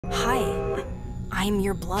Hi, I'm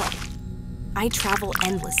your blood. I travel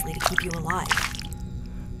endlessly to keep you alive.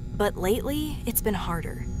 But lately, it's been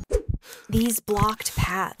harder. These blocked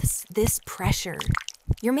paths, this pressure,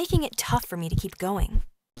 you're making it tough for me to keep going.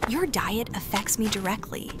 Your diet affects me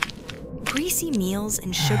directly. Greasy meals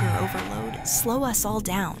and sugar overload slow us all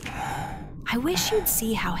down. I wish you'd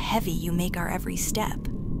see how heavy you make our every step.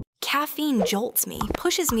 Caffeine jolts me,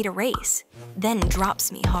 pushes me to race, then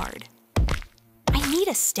drops me hard. I need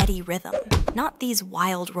a steady rhythm, not these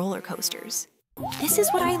wild roller coasters. This is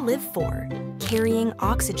what I live for, carrying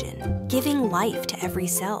oxygen, giving life to every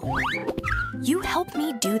cell. You help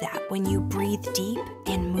me do that when you breathe deep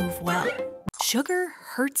and move well. Sugar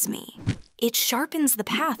hurts me. It sharpens the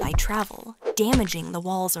path I travel, damaging the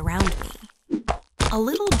walls around me. A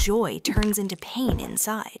little joy turns into pain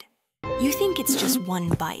inside. You think it's just one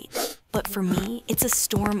bite, but for me, it's a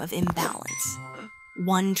storm of imbalance.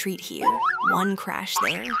 One treat here, one crash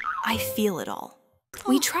there, I feel it all.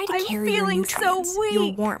 We try to carry your nutrients,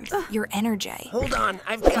 your warmth, your energy. Hold on,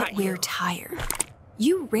 I've got But we're tired.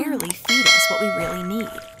 You rarely feed us what we really need.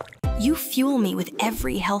 You fuel me with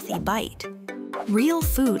every healthy bite. Real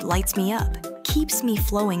food lights me up, keeps me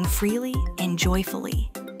flowing freely and joyfully.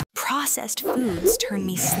 Processed foods turn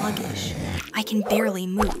me sluggish. I can barely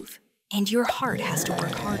move, and your heart has to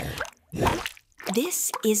work harder.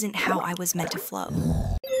 This isn't how I was meant to flow.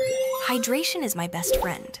 Hydration is my best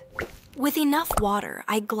friend. With enough water,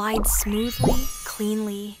 I glide smoothly,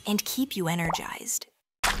 cleanly, and keep you energized.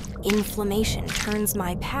 Inflammation turns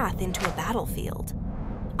my path into a battlefield.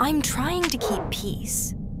 I'm trying to keep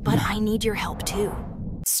peace, but I need your help too.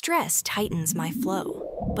 Stress tightens my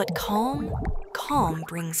flow, but calm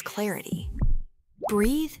brings clarity.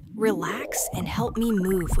 Breathe, relax, and help me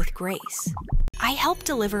move with grace. I help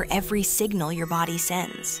deliver every signal your body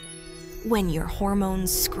sends. When your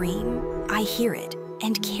hormones scream, I hear it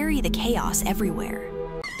and carry the chaos everywhere.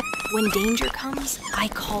 When danger comes, I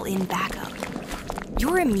call in backup.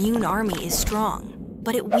 Your immune army is strong,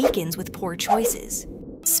 but it weakens with poor choices.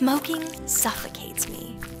 Smoking suffocates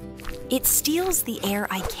me. It steals the air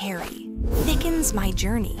I carry, thickens my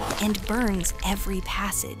journey, and burns every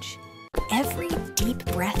passage. Every deep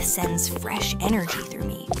breath sends fresh energy through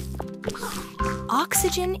me.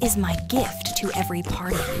 Oxygen is my gift to every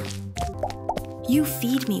part of you. You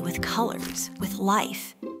feed me with colors, with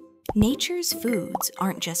life. Nature's foods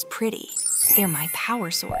aren't just pretty, they're my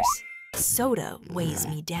power source. Soda weighs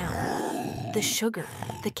me down. The sugar,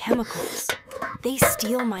 the chemicals, they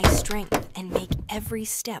steal my strength and make every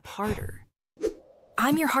step harder.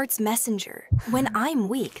 I'm your heart's messenger. When I'm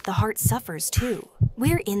weak, the heart suffers too.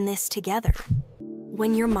 We're in this together.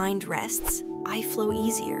 When your mind rests, I flow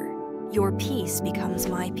easier. Your peace becomes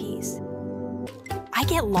my peace. I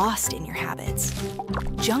get lost in your habits.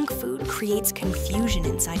 Junk food creates confusion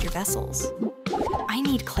inside your vessels. I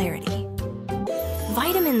need clarity.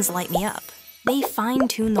 Vitamins light me up. They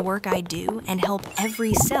fine-tune the work I do and help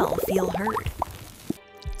every cell feel heard.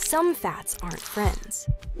 Some fats aren't friends.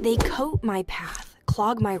 They coat my path,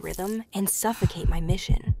 clog my rhythm, and suffocate my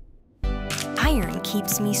mission. Iron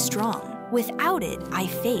keeps me strong. Without it, I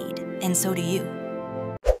fade, and so do you.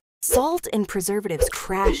 Salt and preservatives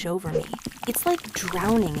crash over me. It's like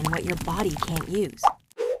drowning in what your body can't use.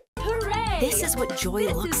 Hooray! This is what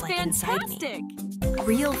joy looks like inside me.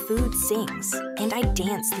 Real food sings, and I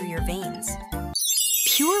dance through your veins.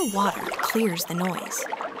 Pure water clears the noise.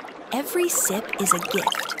 Every sip is a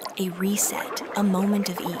gift, a reset, a moment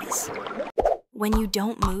of ease. When you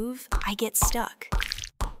don't move, I get stuck.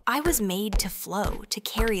 I was made to flow, to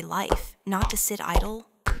carry life, not to sit idle.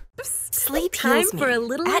 Sleep heals me. Time for a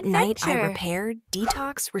little At night, I adventure. repair,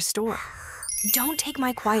 detox, restore. Don't take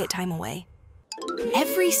my quiet time away.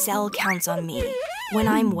 Every cell counts on me. When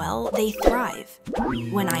I'm well, they thrive.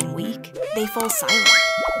 When I'm weak, they fall silent.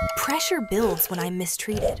 Pressure builds when I'm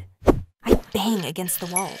mistreated. I bang against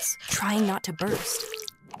the walls, trying not to burst.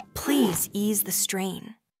 Please ease the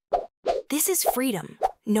strain. This is freedom.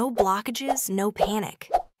 No blockages, no panic.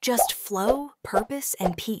 Just flow, purpose,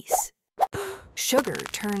 and peace. Sugar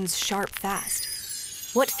turns sharp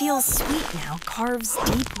fast. What feels sweet now carves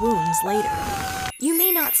deep wounds later. You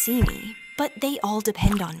may not see me, but they all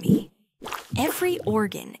depend on me. Every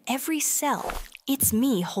organ, every cell, it's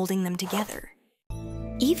me holding them together.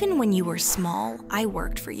 Even when you were small, I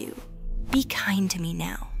worked for you. Be kind to me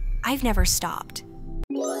now. I've never stopped.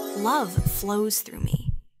 Love flows through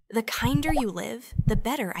me. The kinder you live, the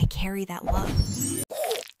better I carry that love.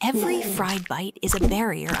 Every fried bite is a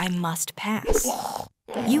barrier I must pass.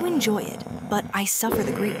 You enjoy it, but I suffer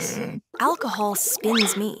the grease. Alcohol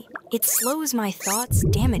spins me. It slows my thoughts,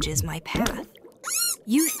 damages my path.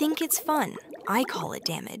 You think it's fun, I call it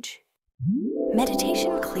damage.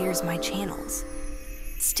 Meditation clears my channels.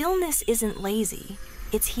 Stillness isn't lazy,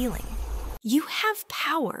 it's healing. You have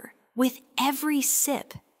power with every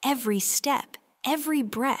sip, every step, every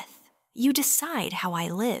breath. You decide how I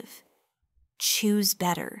live. Choose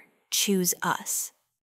better. Choose us.